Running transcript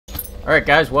Alright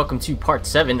guys, welcome to part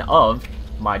 7 of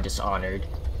my Dishonored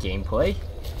gameplay.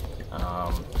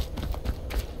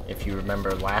 If you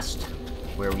remember last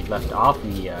where we left off,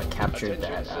 we captured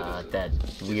that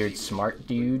weird smart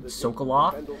dude,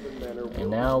 Sokolov. And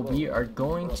now we are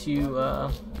going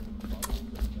to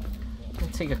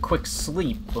take a quick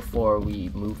sleep before we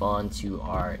move on to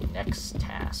our next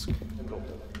task.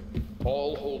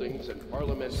 All holdings and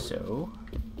parliament. So,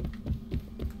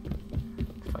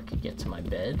 if I could get to my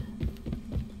bed.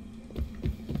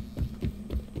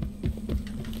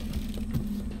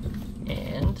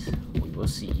 And we will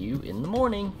see you in the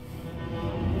morning.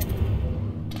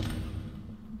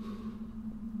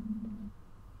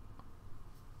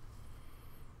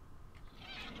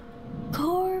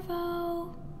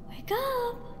 Corvo, wake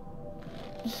up!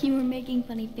 You were making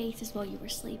funny faces while you were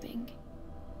sleeping.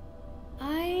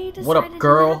 I decided What up,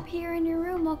 girl? to nap here in your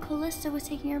room while Callista was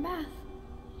taking her bath.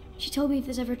 She told me if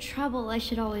there's ever trouble, I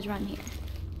should always run here.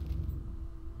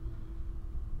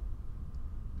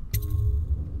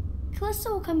 Callista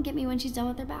will come get me when she's done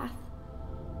with her bath.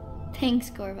 Thanks,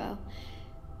 Corvo.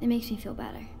 It makes me feel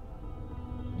better.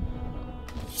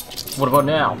 What about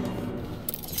now?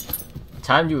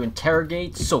 Time to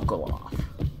interrogate Sokolov.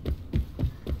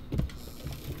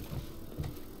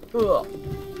 Ugh.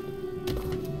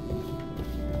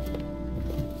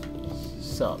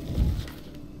 Sup?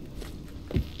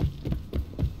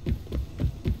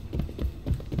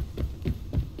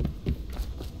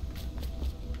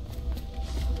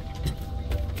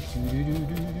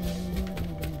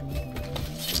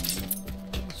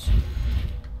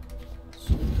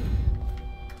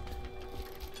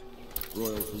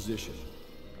 Royal physician,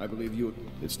 I believe you...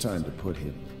 It's time to put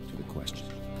him to the question.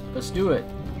 Let's do it.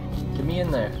 Get me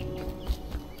in there.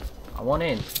 I want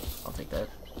in. I'll take that.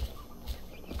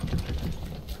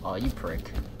 Oh, you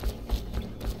prick.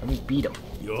 Let me beat him.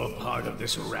 You're part of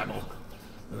this rabble,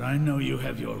 but I know you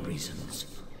have your reasons.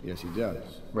 Yes, he does.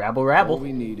 Rabble, rabble. All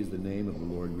we need is the name of the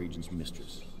Lord Regent's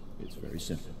mistress. It's very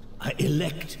simple. I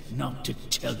elect not to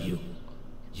tell you.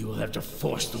 You will have to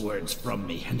force the words from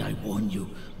me, and I warn you,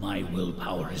 my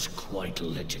willpower is quite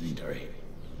legendary.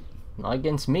 Not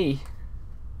against me.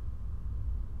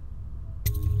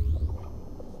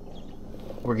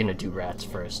 We're gonna do rats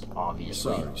first,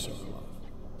 obviously. Sorry, Sokolov.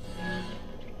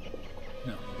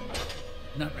 No,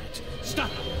 not rats.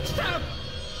 Stop! Stop!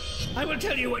 I will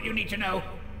tell you what you need to know.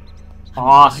 I'm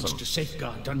Awesome. obliged to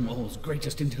safeguard Dunwall's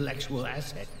greatest intellectual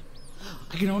asset.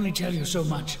 I can only tell you so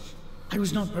much. I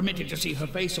was not permitted to see her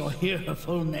face or hear her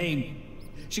full name.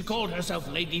 She called herself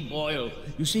Lady Boyle.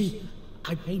 You see,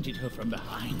 I painted her from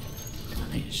behind.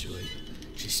 I assure you,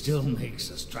 she still makes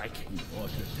a striking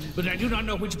portrait, but I do not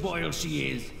know which Boyle she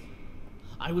is.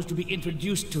 I was to be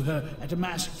introduced to her at a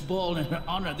masked ball in her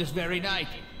honor this very night.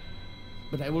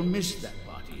 But I will miss that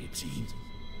party, it seems.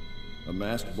 A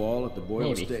masked ball at the Boyle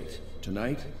Maybe. estate.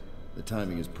 Tonight, the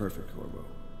timing is perfect, Corvo.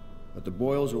 But the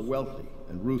Boyles are wealthy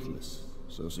and ruthless,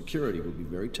 so security will be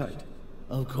very tight.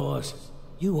 Of course,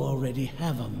 you already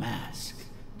have a mask,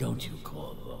 don't you,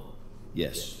 Corvo?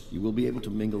 Yes, you will be able to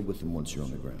mingle with them once you're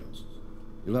on the grounds.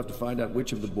 You'll have to find out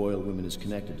which of the Boyle women is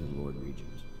connected to the Lord Regent,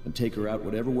 and take her out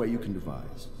whatever way you can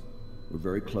devise. We're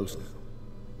very close now.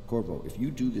 Corvo, if you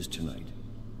do this tonight,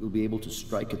 you'll be able to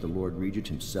strike at the Lord Regent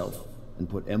himself and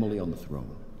put Emily on the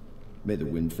throne. May the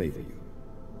wind favor you.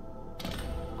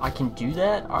 I can do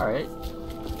that? Alright.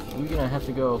 We're gonna have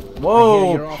to go. I hear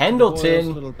Whoa, you're off to the Boyles'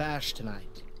 Pendleton! little bash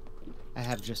tonight. I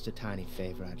have just a tiny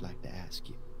favor I'd like to ask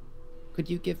you. Could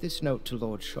you give this note to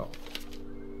Lord Shaw?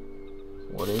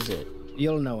 What is it?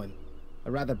 You'll know him.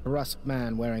 A rather brusque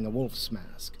man wearing a wolf's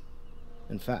mask.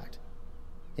 In fact,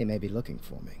 he may be looking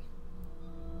for me.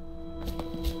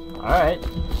 Alright.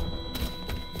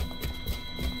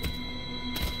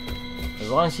 As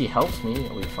long as he helps me,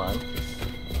 it'll be fine.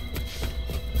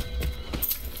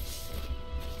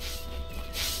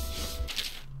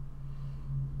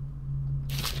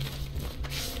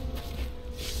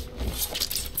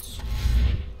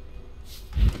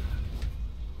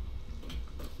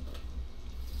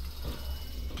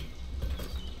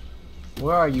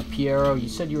 Where are you, Piero? You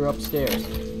said you were upstairs.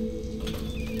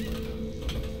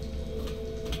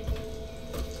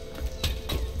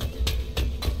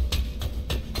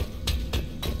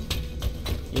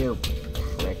 You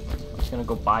prick. I was gonna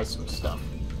go buy some stuff.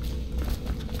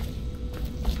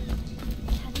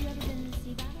 Have you ever been in a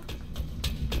sea battle?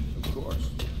 Of course.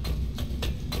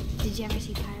 Did you ever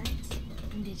see pirates?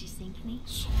 And did you sink any?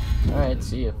 Alright,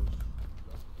 see you.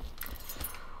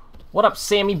 What up,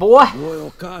 Sammy boy?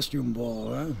 Royal costume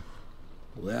ball, huh?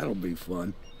 Well, that'll be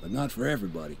fun, but not for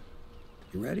everybody.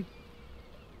 You ready?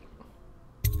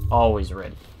 Always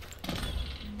ready.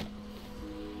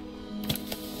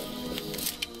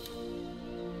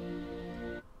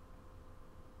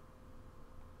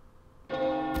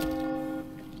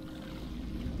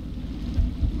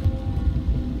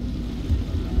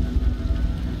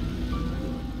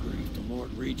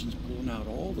 Region's pulling out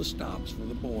all the stops for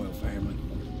the Boyle family.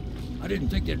 I didn't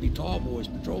think there'd be tall boys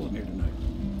patrolling here tonight.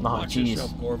 Oh, Watch jeez.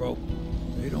 yourself, Corvo.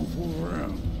 They don't fool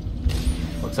around.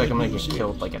 Looks like I'm gonna Good get news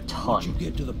killed is, like a once you ton.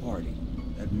 get to the party,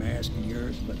 that mask of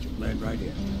yours lets you blend right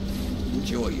in.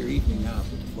 Enjoy your evening out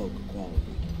with the folk of quality.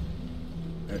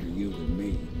 Better you than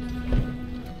me.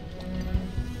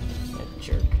 That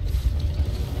jerk.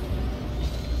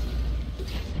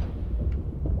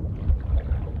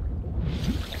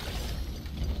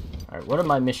 Alright, what are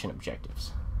my mission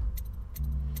objectives?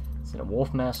 It's in a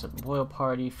wolf mask at the Boyle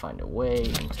party, find a way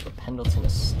into the Pendleton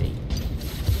estate.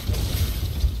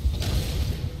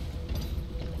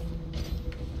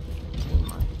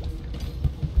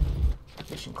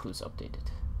 Mission clues updated.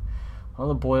 One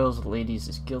of the Boyle's ladies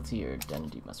is guilty, or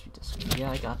identity must be discovered.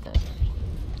 Yeah, I got that.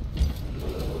 So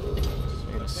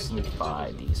we're gonna sneak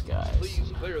by these guys.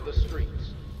 Please clear the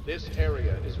streets. This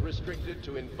area is restricted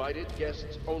to invited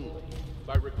guests only,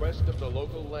 by request of the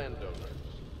local landowners.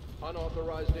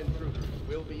 Unauthorized intruders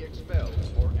will be expelled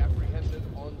or apprehended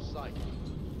on sight.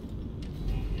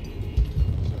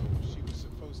 So, she was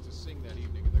supposed to sing that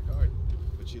evening in the garden,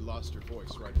 but she lost her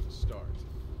voice right at the start.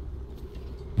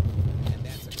 And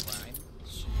that's a crime?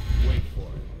 Wait for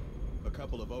it. A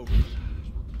couple of ogres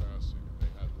were passing, and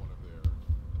they had one of their...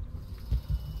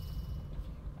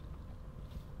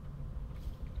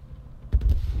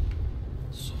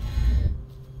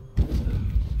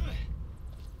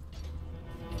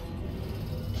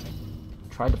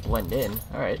 Tried to blend in.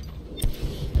 Alright.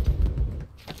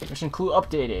 Mission clue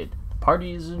updated.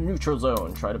 Party is in neutral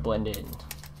zone. Try to blend in.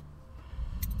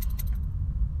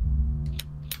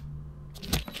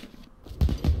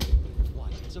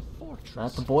 What? It's a fortress.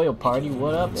 Not the Boyle party.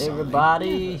 What up,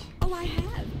 everybody? Oh, I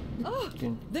have. Oh,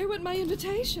 there went my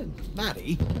invitation.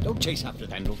 Maddie, don't chase after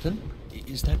Pendleton.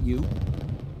 Is that you?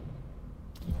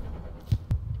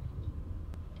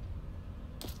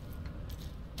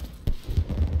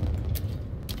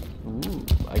 Ooh,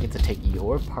 I get to take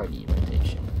your party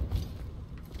invitation.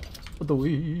 What the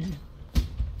wee?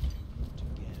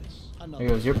 There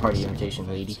goes your party invitation,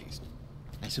 lady.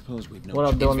 I suppose we've no What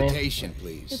up, doorman? invitation,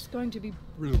 please. It's going to be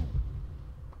Room.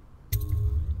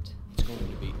 It's going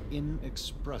to be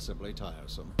inexpressibly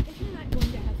tiresome. If you're not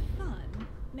going to have fun,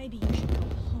 maybe you should go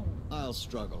home. I'll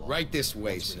struggle. Right this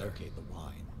way, once we sir. locate the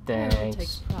wine. Harold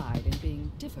takes Thanks. pride in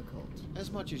being difficult.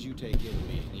 As much as you take in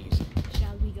being easy.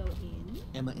 Shall we go in?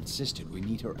 Emma insisted we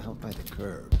meet her out by the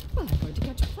curb. Well, I'm going to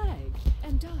catch a plague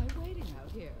and die waiting out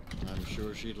here. I'm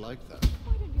sure she'd like that.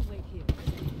 Why don't you wait here,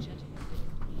 as any gentleman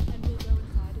do, and we'll go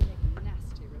inside and make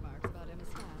nasty remarks about Emma's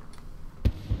style.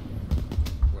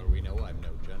 Well, we know I'm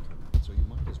no gentleman, so you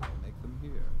might as well make them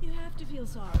here. You have to feel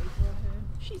sorry for her.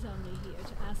 She's only here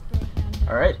to ask for a hand.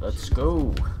 Alright, let's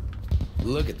go.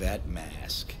 Look at that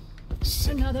mask.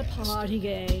 Another party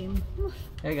game.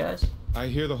 Hey, guys. I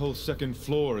hear the whole second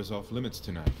floor is off limits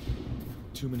tonight.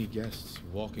 Too many guests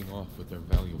walking off with their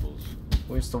valuables.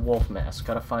 Where's the wolf mask?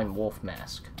 Gotta find wolf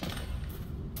mask.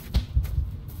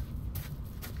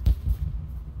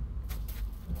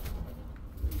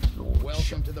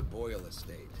 Welcome to the Boyle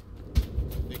estate.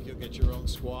 Think you'll get your own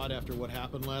squad after what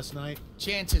happened last night?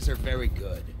 Chances are very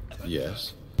good.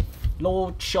 Yes.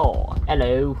 Lord Shaw,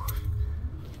 hello.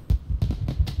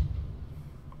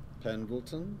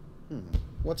 Pendleton?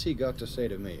 What's he got to say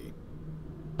to me?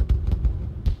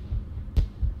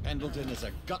 Pendleton is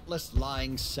a gutless,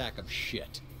 lying sack of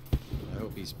shit. I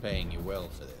hope he's paying you well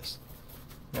for this.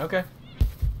 Okay.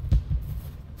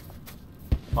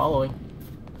 Following.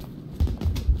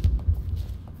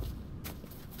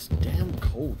 It's damn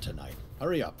cold tonight.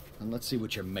 Hurry up, and let's see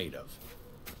what you're made of.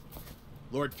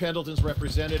 Lord Pendleton's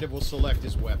representative will select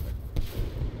his weapon.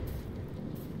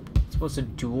 Supposed to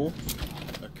duel?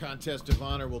 A contest of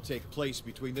honor will take place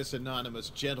between this anonymous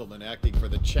gentleman acting for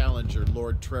the challenger,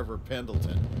 Lord Trevor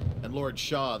Pendleton, and Lord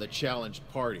Shaw, the challenged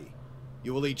party.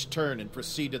 You will each turn and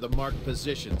proceed to the marked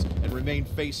positions and remain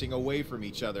facing away from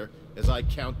each other as I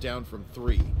count down from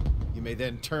 3. You may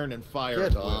then turn and fire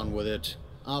Get at will. on with it.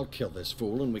 I'll kill this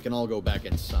fool and we can all go back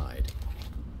inside.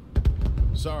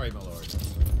 Sorry, my lord.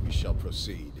 We shall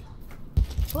proceed.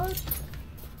 What?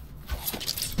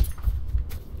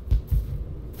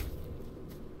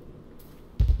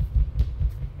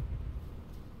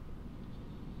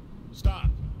 Stop.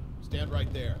 Stand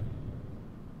right there.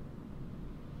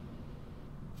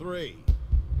 3,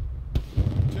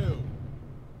 2,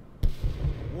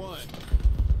 1.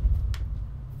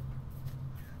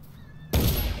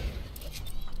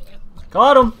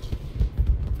 Got him!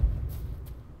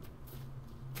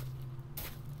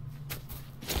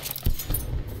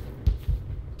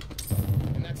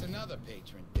 And that's another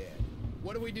patron dead.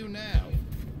 What do we do now?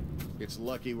 It's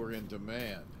lucky we're in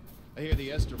demand. I hear the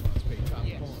Estermonts pay top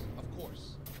form. Of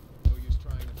course. No use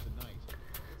trying them tonight.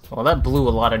 Well, that blew a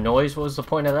lot of noise. What was the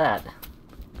point of that?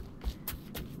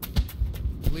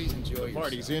 Please enjoy The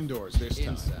party's yourself. indoors this time.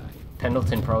 Inside.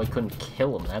 Pendleton probably couldn't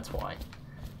kill him, that's why.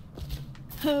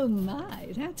 Oh my,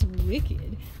 that's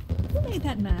wicked. Who made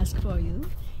that mask for you?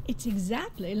 It's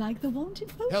exactly like the wanted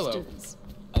posters.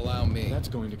 Hello. Allow me. That's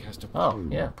going to cast a... Oh,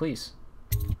 yeah, please.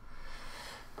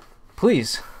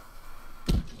 Please.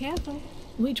 Careful.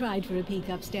 We tried for a peek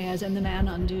upstairs and the man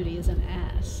on duty is an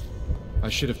ass. I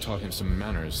should have taught him some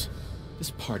manners.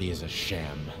 This party is a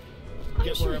sham.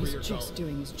 I'm sure he's just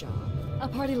doing his job. A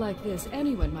party like this,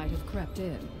 anyone might have crept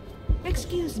in.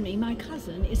 Excuse me, my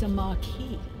cousin is a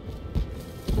marquis.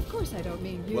 Of course I don't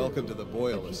mean you. Welcome to the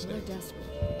Boyle But people are estate.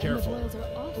 desperate. Careful. And the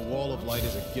Boyles are awful. The Wall of Light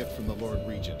is a gift from the Lord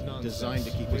Regent, designed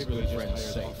to keep his good friends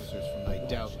safe. I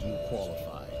doubt you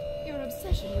qualify. Your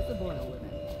obsession with the Boyle women.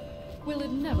 Will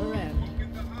it never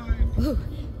end? Ooh,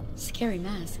 scary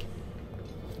mask.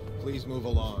 Please move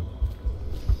along.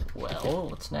 Well,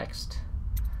 what's next?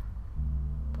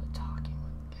 By talking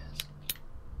with guests.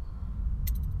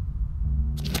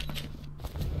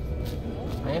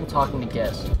 I am talking to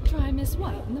guests. Try Miss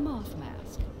White in the moth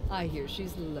mask. I hear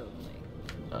she's lonely.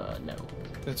 No.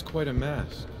 That's quite a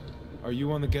mask. Are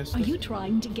you on the guest Are list? you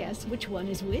trying to guess which one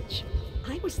is which?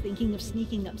 I was thinking of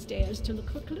sneaking upstairs to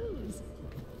look for clues.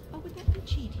 Or would that be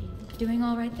cheating? Doing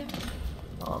all right there?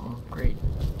 Great.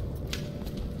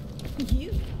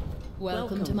 You?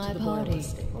 Welcome to my the Boyle party.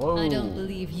 estate. Whoa. I don't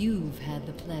believe you've had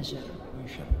the pleasure.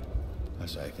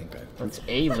 As I think I've... That's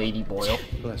a Lady Boyle.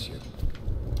 Bless you.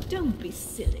 Don't be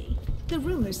silly. The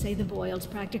rumors say the Boyles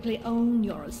practically own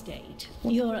your estate.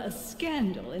 You're a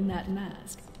scandal in that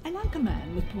mask. I like a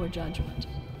man with poor judgment.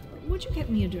 Would you get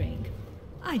me a drink?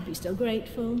 I'd be so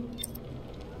grateful.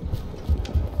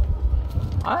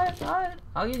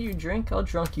 I'll get you a drink. I'll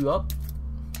drunk you up.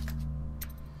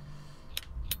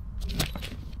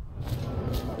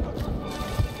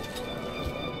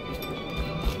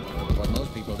 What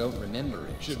most people don't remember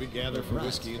is... Should we gather for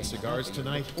whiskey and cigars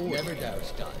tonight? Never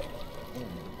douse died. Only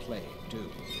the plague do.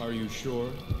 Are you sure?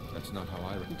 That's not how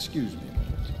I... Excuse me a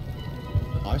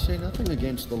minute. I say nothing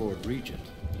against the Lord Regent.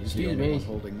 He's the Excuse only me. one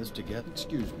holding this together.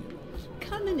 Excuse me.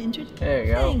 Come and introduce. There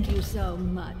you go. Thank you so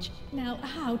much. Now,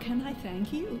 how can I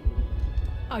thank you?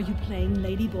 Are you playing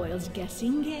Lady Boyle's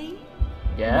guessing game?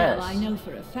 Yes. Well, I know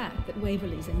for a fact that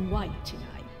Waverly's in white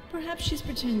tonight. Perhaps she's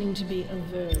pretending to be a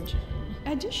virgin.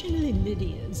 Additionally,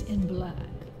 Lydia's in black.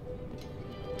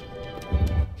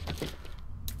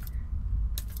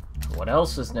 What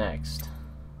else is next?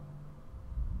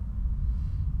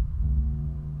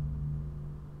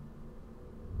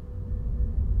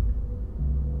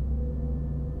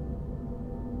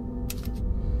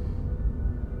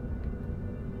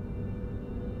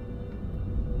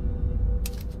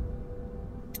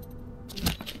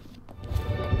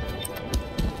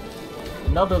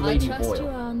 Another Lady I trust you Boyle.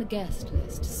 are on the guest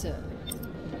list, sir.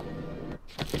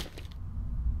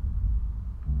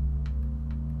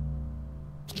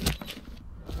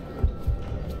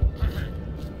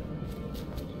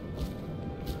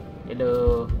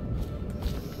 Hello.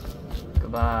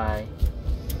 Goodbye.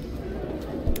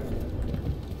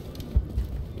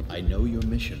 I know your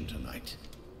mission tonight.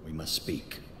 We must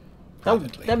speak.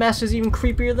 That mask is even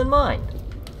creepier than mine.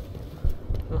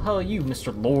 Who the hell are you,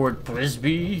 Mr. Lord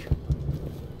Brisby?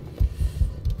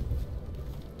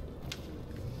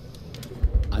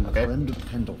 I'm a friend of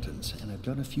Pendleton's, and I've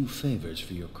done a few favors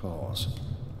for your cause.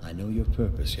 I know your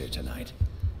purpose here tonight,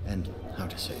 and how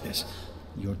to say this,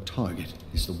 your target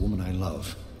is the woman I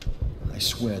love. I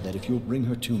swear that if you'll bring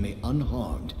her to me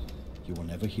unharmed, you will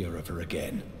never hear of her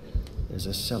again. There's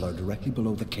a cellar directly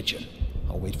below the kitchen.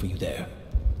 I'll wait for you there.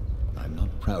 I'm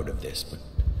not proud of this, but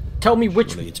tell me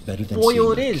which it's better than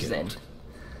Boyle it seeing her is, killed.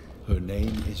 then. Her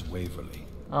name is Waverly.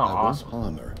 Oh, I won't awesome.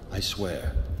 harm her, I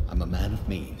swear. I'm a man of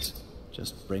means.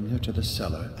 Just bring her to the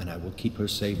cellar, and I will keep her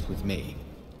safe with me.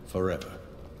 Forever.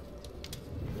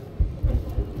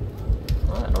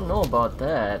 Well, I don't know about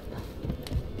that.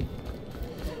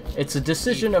 It's a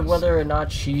decision of whether or not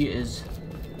she is...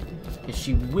 if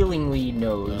she willingly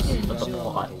knows of the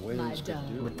plot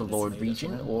with the Lord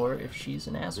Regent, or if she's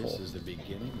an asshole. This is the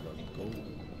beginning of a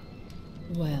golden...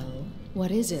 Well,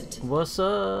 what is it? What's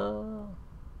up?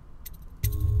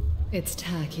 It's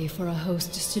tacky for a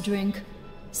hostess to drink.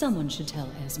 Someone should tell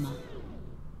Esma.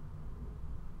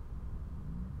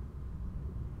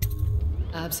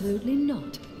 Absolutely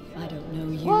not. I don't know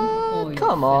you or your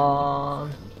Come family.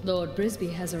 on. Lord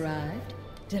Brisby has arrived.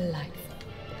 Delightful.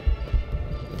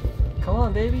 Come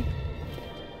on, baby.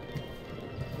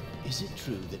 Is it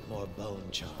true that more bone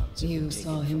charts have You been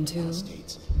saw taken him from too?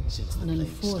 apostates since the An plague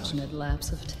unfortunate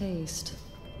lapse of taste.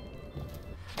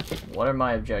 What are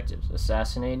my objectives?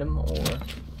 Assassinate him or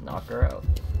knock her out?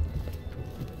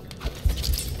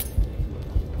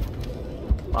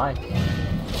 Bye.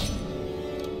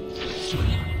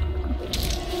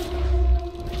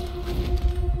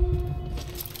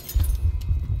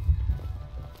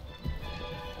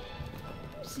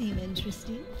 Seem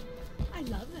interesting. I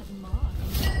love that mark.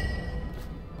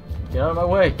 Get out of my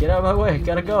way! Get out of my way!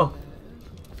 Gotta go!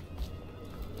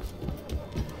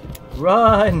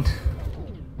 Run!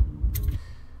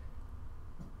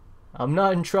 I'm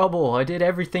not in trouble. I did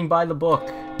everything by the book.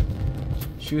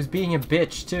 She was being a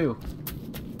bitch, too.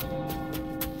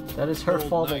 That is her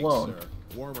fault alone.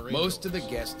 Most of the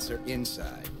guests are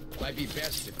inside. Might be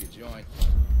best if you join.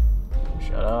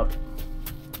 Shut up.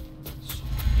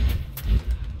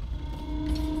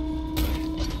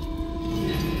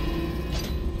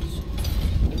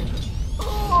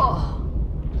 Oh.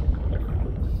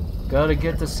 Gotta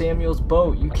get to Samuel's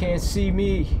boat. You can't see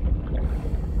me.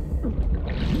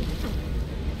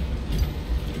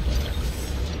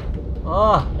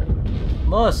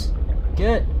 Must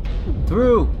get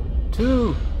through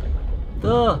to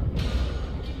the...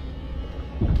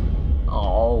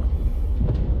 Oh.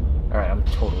 Alright, I'm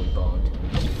totally boned.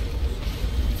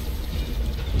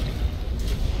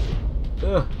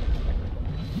 Ugh.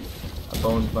 I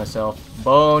boned myself.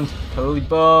 Boned. Totally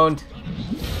boned.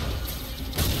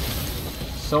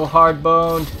 So hard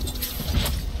boned.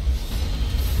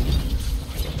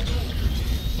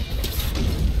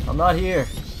 I'm not here.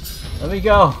 Let me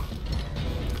go.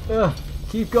 Ugh.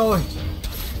 Keep going.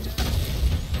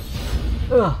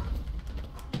 Ugh.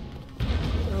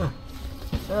 Ugh.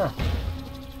 Ugh.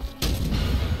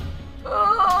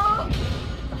 Ugh.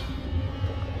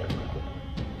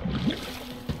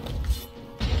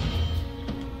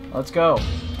 Let's go.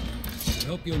 I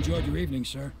hope you enjoyed your evening,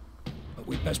 sir. But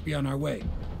we'd best be on our way.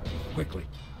 Quickly.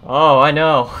 Oh, I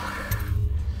know.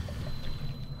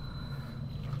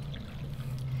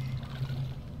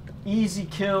 Easy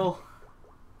kill.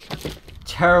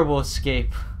 Terrible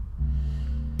escape.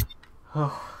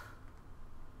 Oh.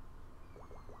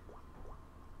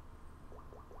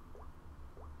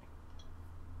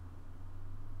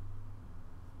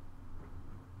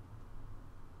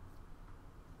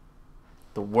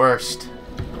 The worst.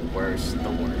 The worst. The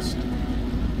worst.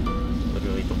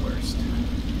 Literally the worst.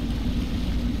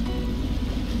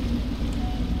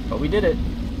 But we did it.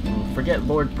 And forget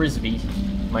Lord Brisby.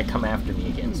 Might come after me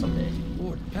again someday.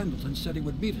 Lord Pendleton said he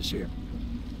would meet us here.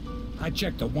 I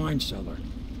checked the wine cellar.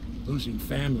 Losing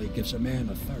family gives a man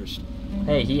a thirst.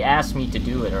 Hey, he asked me to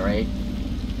do it, alright?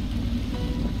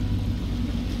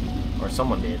 Or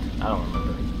someone did. I don't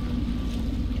remember.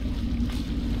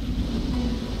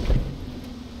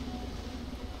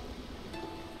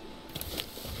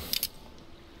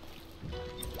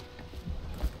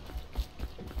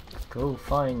 Go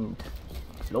find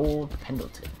Lord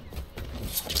Pendleton.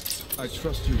 I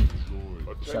trust you.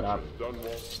 Shut up.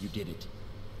 You did it.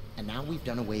 And now we've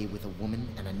done away with a woman,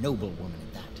 and a noble woman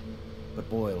at that. But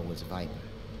Boyle was a viper.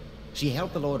 She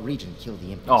helped the Lord Regent kill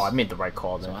the Empress. Oh, I made the right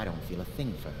call then. So I don't feel a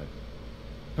thing for her.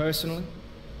 Personally,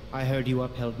 I heard you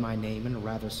upheld my name in a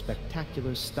rather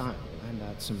spectacular style and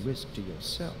at some risk to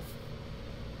yourself.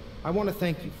 I want to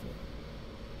thank you for it.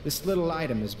 This little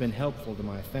item has been helpful to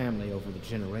my family over the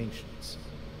generations,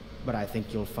 but I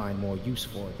think you'll find more use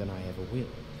for it than I ever will.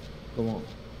 Go on.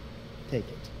 Take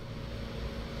it.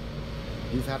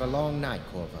 You've had a long night,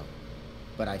 Corvo,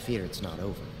 but I fear it's not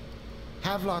over.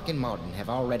 Havelock and Martin have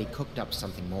already cooked up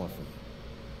something more for you.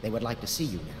 They would like to see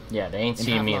you now. Yeah, they ain't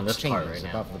seeing me in this part right now.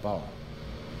 Above the bar.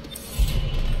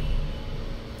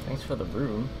 Thanks for the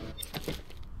room.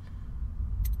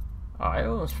 Oh, I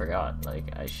almost forgot.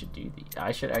 Like, I should do the.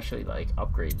 I should actually like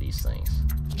upgrade these things.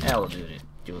 Yeah, we'll do it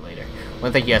later.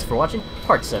 Well, thank you guys for watching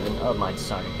part 7 of my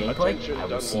Dishonored gameplay. I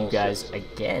will see you guys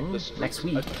again next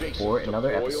week for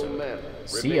another episode.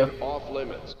 See ya.